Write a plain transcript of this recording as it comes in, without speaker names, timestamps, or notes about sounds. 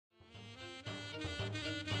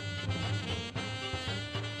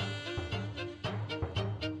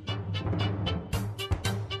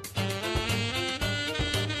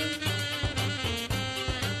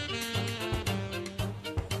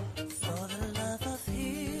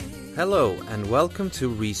Hello and welcome to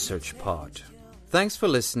Research Pod. Thanks for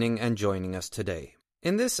listening and joining us today.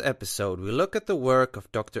 In this episode, we look at the work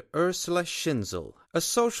of Dr. Ursula Schinzel, a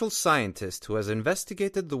social scientist who has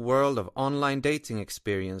investigated the world of online dating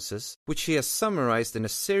experiences, which she has summarized in a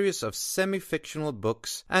series of semi-fictional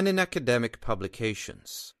books and in academic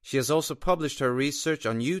publications. She has also published her research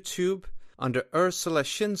on YouTube under Ursula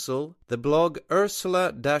Schinzel, the blog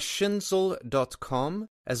ursula-schinzel.com,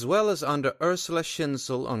 as well as under Ursula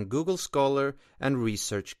Schinzel on Google Scholar and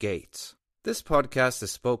ResearchGate. This podcast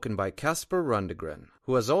is spoken by Casper Rundegren,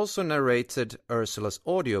 who has also narrated Ursula's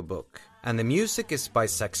audiobook, and the music is by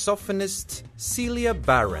saxophonist Celia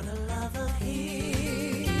Barron.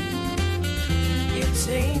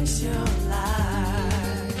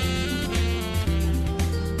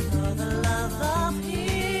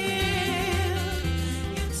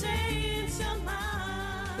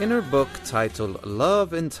 In her book titled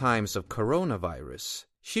Love in Times of Coronavirus,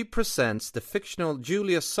 she presents the fictional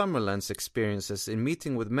Julia Summerland's experiences in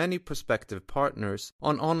meeting with many prospective partners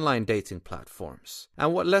on online dating platforms,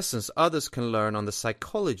 and what lessons others can learn on the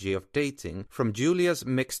psychology of dating from Julia's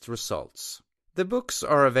mixed results. The books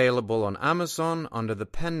are available on Amazon under the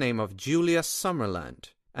pen name of Julia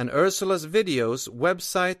Summerland, and Ursula's videos,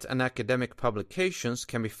 website, and academic publications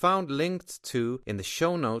can be found linked to in the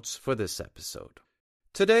show notes for this episode.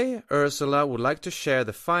 Today, Ursula would like to share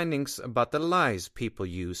the findings about the lies people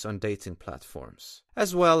use on dating platforms,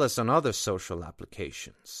 as well as on other social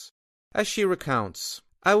applications. As she recounts,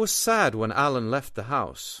 "I was sad when Alan left the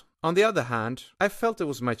house. On the other hand, I felt it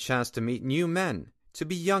was my chance to meet new men, to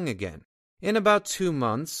be young again. In about 2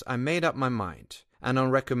 months, I made up my mind, and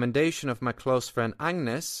on recommendation of my close friend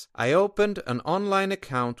Agnes, I opened an online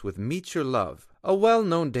account with Meet Your Love, a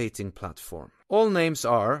well-known dating platform. All names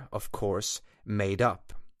are, of course, made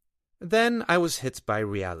up. Then I was hit by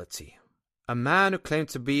reality. A man who claimed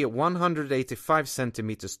to be 185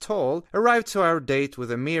 centimeters tall arrived to our date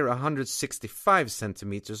with a mere 165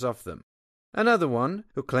 centimeters of them. Another one,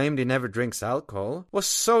 who claimed he never drinks alcohol, was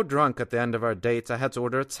so drunk at the end of our date I had to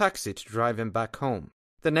order a taxi to drive him back home.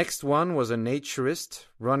 The next one was a naturist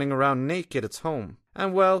running around naked at home.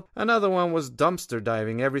 And well, another one was dumpster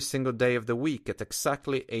diving every single day of the week at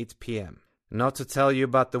exactly 8 p.m. Not to tell you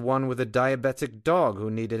about the one with a diabetic dog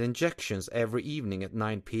who needed injections every evening at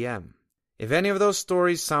 9 p.m. If any of those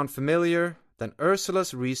stories sound familiar, then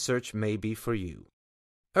Ursula's research may be for you.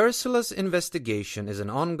 Ursula's investigation is an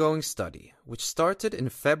ongoing study, which started in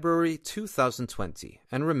February 2020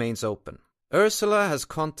 and remains open. Ursula has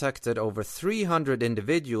contacted over 300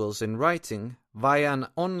 individuals in writing via an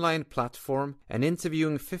online platform and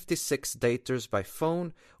interviewing 56 daters by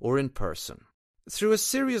phone or in person. Through a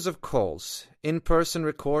series of calls, in-person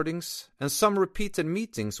recordings, and some repeated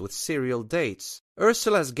meetings with serial dates,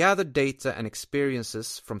 Ursula has gathered data and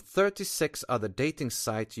experiences from 36 other dating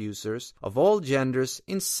site users of all genders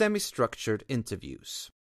in semi-structured interviews.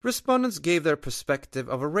 Respondents gave their perspective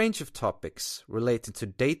of a range of topics related to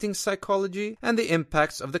dating psychology and the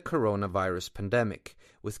impacts of the coronavirus pandemic,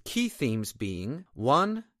 with key themes being: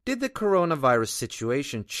 1. Did the coronavirus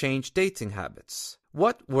situation change dating habits?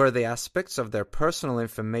 What were the aspects of their personal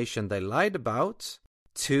information they lied about?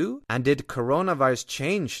 2. And did coronavirus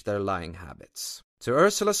change their lying habits? To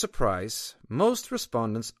Ursula's surprise, most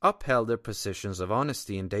respondents upheld their positions of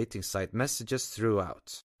honesty in dating site messages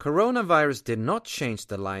throughout. Coronavirus did not change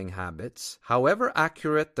the lying habits, however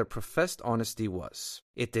accurate their professed honesty was.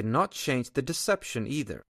 It did not change the deception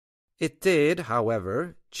either. It did,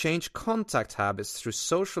 however, change contact habits through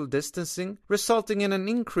social distancing, resulting in an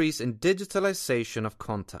increase in digitalisation of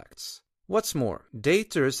contacts. What's more,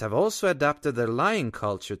 daters have also adapted their lying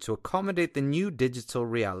culture to accommodate the new digital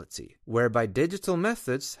reality, whereby digital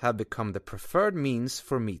methods have become the preferred means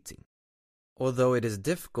for meeting. Although it is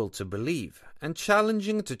difficult to believe and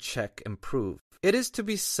challenging to check and prove, it is to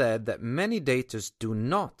be said that many daters do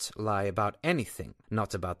not lie about anything,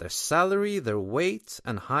 not about their salary, their weight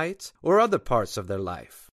and height, or other parts of their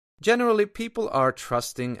life. Generally, people are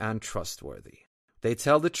trusting and trustworthy. They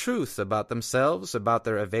tell the truth about themselves, about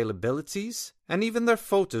their availabilities, and even their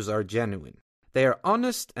photos are genuine. They are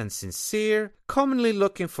honest and sincere, commonly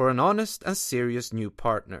looking for an honest and serious new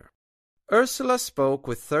partner. Ursula spoke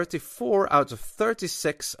with 34 out of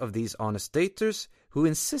 36 of these honest daters who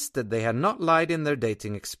insisted they had not lied in their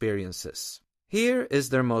dating experiences. Here is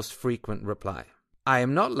their most frequent reply. I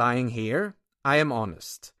am not lying here. I am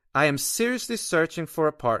honest. I am seriously searching for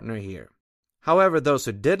a partner here. However, those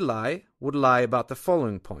who did lie would lie about the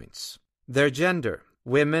following points. Their gender,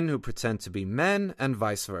 women who pretend to be men and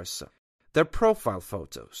vice versa. Their profile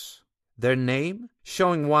photos. Their name,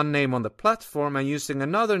 showing one name on the platform and using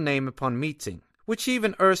another name upon meeting, which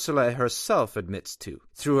even Ursula herself admits to,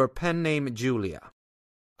 through her pen name Julia.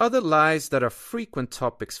 Other lies that are frequent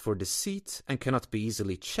topics for deceit and cannot be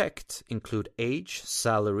easily checked include age,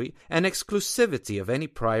 salary, and exclusivity of any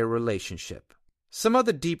prior relationship. Some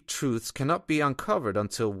other deep truths cannot be uncovered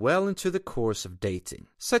until well into the course of dating,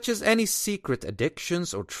 such as any secret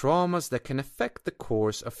addictions or traumas that can affect the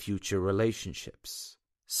course of future relationships.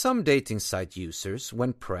 Some dating site users,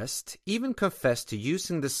 when pressed, even confess to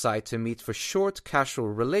using the site to meet for short casual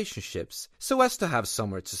relationships so as to have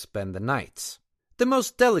somewhere to spend the night. The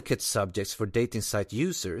most delicate subjects for dating site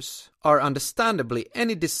users are understandably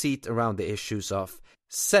any deceit around the issues of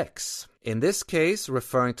sex, in this case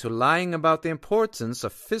referring to lying about the importance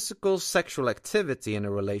of physical sexual activity in a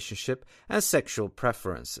relationship and sexual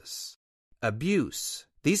preferences. Abuse.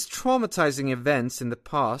 These traumatizing events in the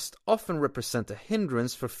past often represent a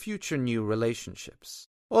hindrance for future new relationships.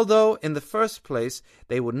 Although, in the first place,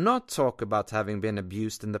 they would not talk about having been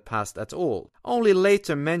abused in the past at all, only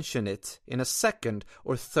later mention it in a second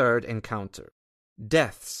or third encounter.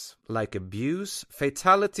 Deaths, like abuse,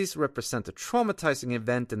 fatalities represent a traumatizing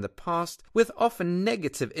event in the past with often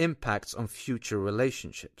negative impacts on future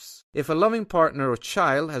relationships. If a loving partner or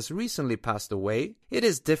child has recently passed away, it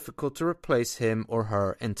is difficult to replace him or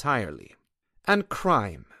her entirely. And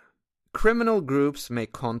crime. Criminal groups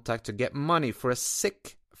make contact to get money for a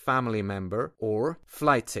sick family member or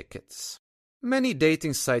flight tickets. Many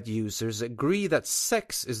dating site users agree that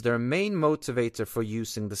sex is their main motivator for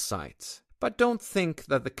using the site, but don't think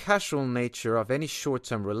that the casual nature of any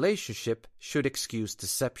short-term relationship should excuse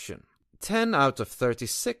deception. 10 out of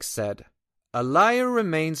 36 said, "A liar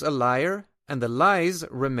remains a liar and the lies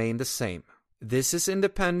remain the same." This is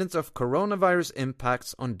independent of coronavirus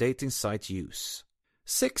impacts on dating site use.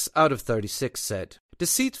 6 out of 36 said,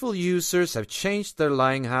 "Deceitful users have changed their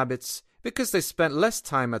lying habits because they spent less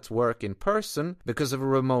time at work in person because of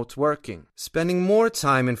remote working, spending more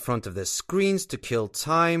time in front of their screens to kill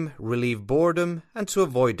time, relieve boredom, and to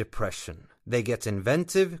avoid depression. They get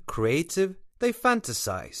inventive, creative, they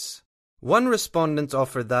fantasize." One respondent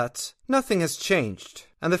offered that nothing has changed,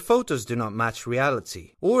 and the photos do not match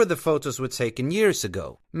reality, or the photos were taken years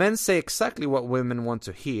ago. Men say exactly what women want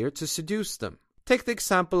to hear to seduce them. Take the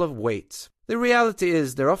example of weight. The reality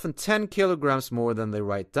is they're often 10 kilograms more than they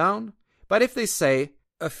write down, but if they say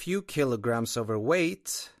a few kilograms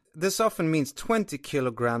overweight, this often means 20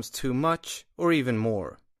 kilograms too much or even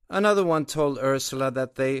more. Another one told Ursula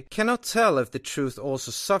that they cannot tell if the truth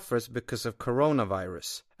also suffers because of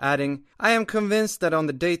coronavirus, adding, "I am convinced that on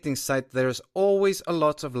the dating site there is always a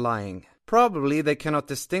lot of lying. Probably they cannot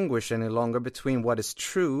distinguish any longer between what is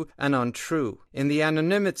true and untrue. In the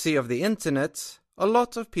anonymity of the internet, a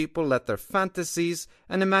lot of people let their fantasies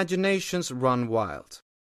and imaginations run wild."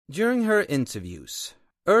 During her interviews,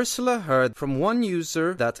 Ursula heard from one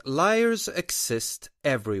user that liars exist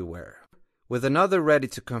everywhere, with another ready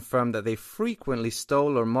to confirm that they frequently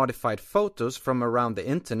stole or modified photos from around the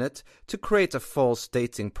internet to create a false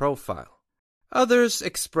dating profile. Others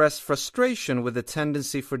express frustration with the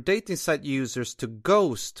tendency for dating site users to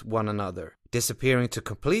ghost one another, disappearing to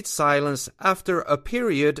complete silence after a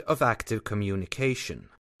period of active communication.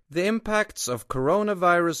 The impacts of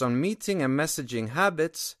coronavirus on meeting and messaging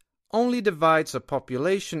habits only divides a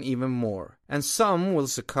population even more, and some will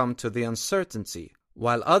succumb to the uncertainty,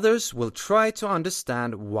 while others will try to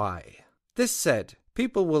understand why. This said,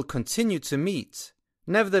 people will continue to meet,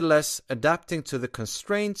 nevertheless adapting to the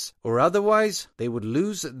constraints, or otherwise they would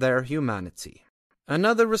lose their humanity.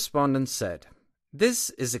 Another respondent said, "This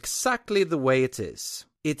is exactly the way it is.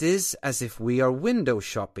 It is as if we are window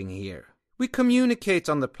shopping here. We communicate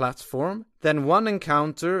on the platform, then one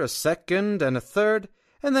encounter, a second and a third,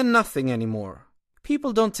 and then nothing anymore.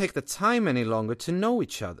 People don't take the time any longer to know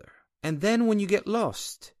each other. And then when you get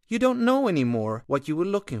lost, you don't know anymore what you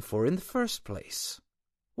were looking for in the first place."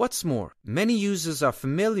 What's more, many users are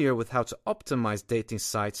familiar with how to optimize dating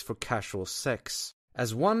sites for casual sex.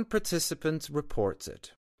 As one participant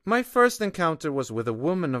reported, "My first encounter was with a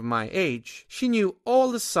woman of my age. She knew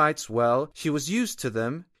all the sites well, she was used to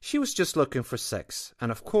them, she was just looking for sex,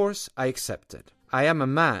 and of course I accepted. I am a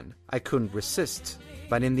man, I couldn't resist,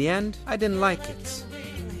 but in the end I didn't like it."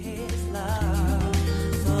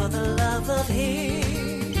 For the love of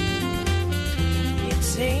him, it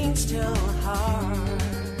seems too hard.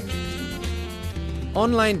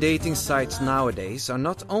 Online dating sites nowadays are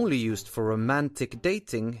not only used for romantic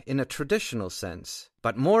dating in a traditional sense,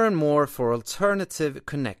 but more and more for alternative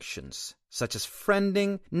connections, such as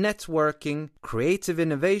friending, networking, creative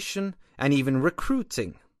innovation, and even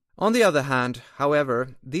recruiting. On the other hand, however,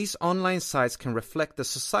 these online sites can reflect the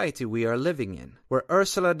society we are living in, where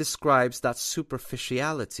Ursula describes that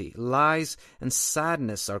superficiality, lies, and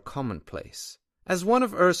sadness are commonplace. As one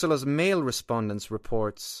of Ursula's male respondents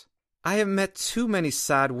reports, "I have met too many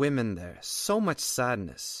sad women there, so much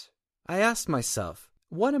sadness. I asked myself,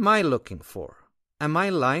 what am I looking for? Am I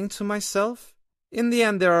lying to myself? In the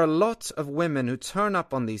end, there are a lot of women who turn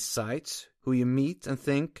up on these sites, who you meet and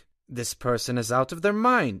think, this person is out of their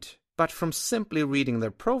mind. But from simply reading their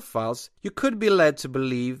profiles, you could be led to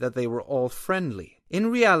believe that they were all friendly. In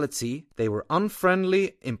reality, they were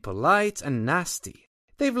unfriendly, impolite, and nasty.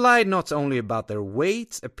 They've lied not only about their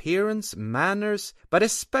weight, appearance, manners, but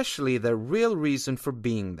especially their real reason for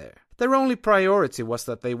being there. Their only priority was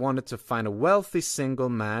that they wanted to find a wealthy single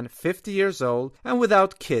man, 50 years old, and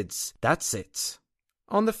without kids. That's it."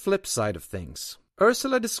 On the flip side of things,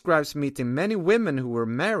 Ursula describes meeting many women who were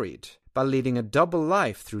married, but leading a double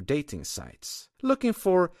life through dating sites, looking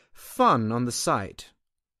for fun on the side.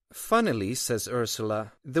 "Funnily," says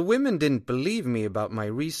Ursula, "the women didn't believe me about my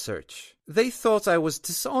research. They thought I was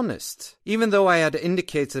dishonest, even though I had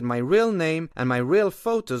indicated my real name and my real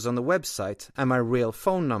photos on the website and my real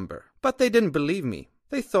phone number. But they didn't believe me.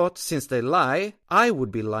 They thought since they lie, I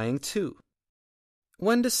would be lying too."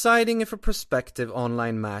 When deciding if a prospective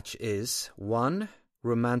online match is 1.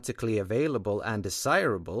 romantically available and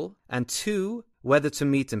desirable, and 2. whether to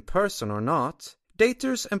meet in person or not,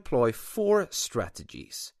 daters employ 4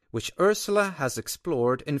 strategies, which Ursula has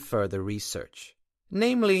explored in further research.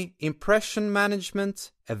 Namely, impression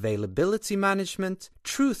management, availability management,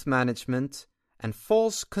 truth management, and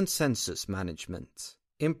false consensus management.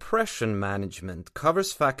 Impression management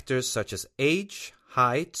covers factors such as age,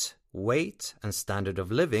 height, weight, and standard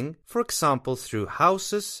of living, for example through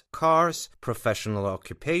houses, cars, professional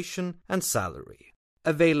occupation, and salary.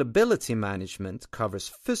 Availability management covers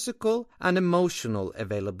physical and emotional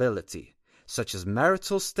availability, such as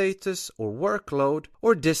marital status or workload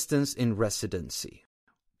or distance in residency.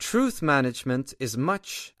 Truth management is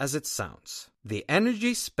much as it sounds, the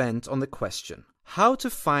energy spent on the question, how to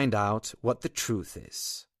find out what the truth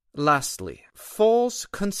is. Lastly, false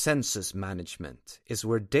consensus management is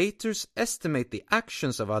where daters estimate the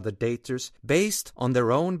actions of other daters based on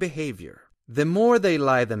their own behavior. The more they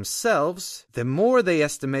lie themselves, the more they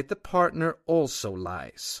estimate the partner also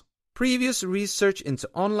lies. Previous research into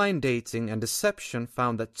online dating and deception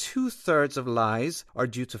found that 2/3 of lies are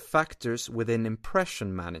due to factors within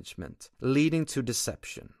impression management, leading to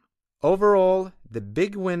deception. Overall, the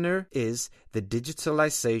big winner is the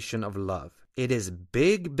digitalisation of love. It is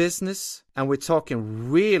big business, and we're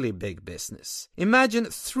talking really big business. Imagine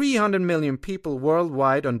 300 million people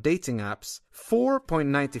worldwide on dating apps,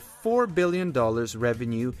 $4.94 billion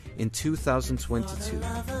revenue in 2022.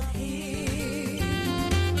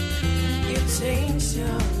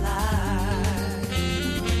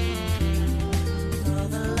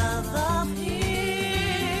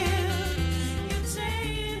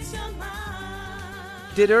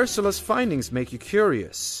 Did Ursula's findings make you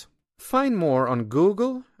curious? Find more on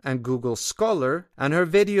Google and Google Scholar and her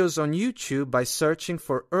videos on YouTube by searching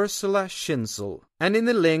for Ursula Schinzel and in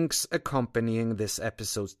the links accompanying this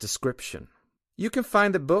episode's description. You can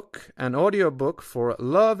find the book and audiobook for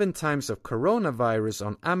Love in Times of Coronavirus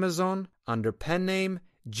on Amazon under pen name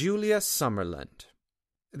Julia Summerland.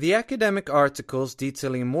 The academic articles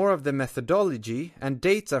detailing more of the methodology and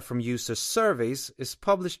data from user surveys is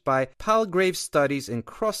published by Palgrave Studies in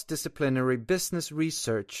Cross-Disciplinary Business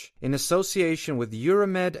Research in association with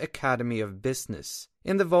Euromed Academy of Business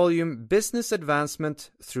in the volume Business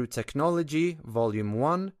Advancement Through Technology, Volume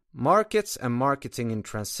 1, Markets and Marketing in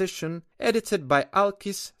Transition, edited by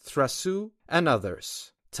Alkis Thrasou and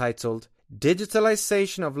others, titled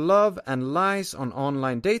Digitalisation of Love and Lies on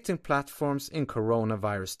Online Dating Platforms in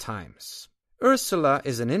Coronavirus Times. Ursula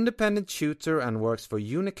is an independent tutor and works for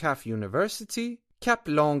UNICAF University, Cap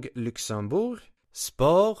Langue Luxembourg,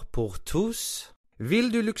 Sport pour tous, Ville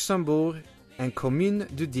du Luxembourg, and Commune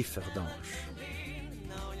du Differdange.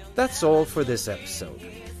 That's all for this episode.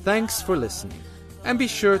 Thanks for listening. And be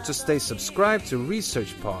sure to stay subscribed to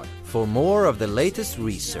ResearchPod for more of the latest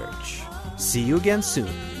research. See you again soon.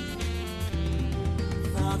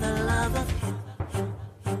 For the love of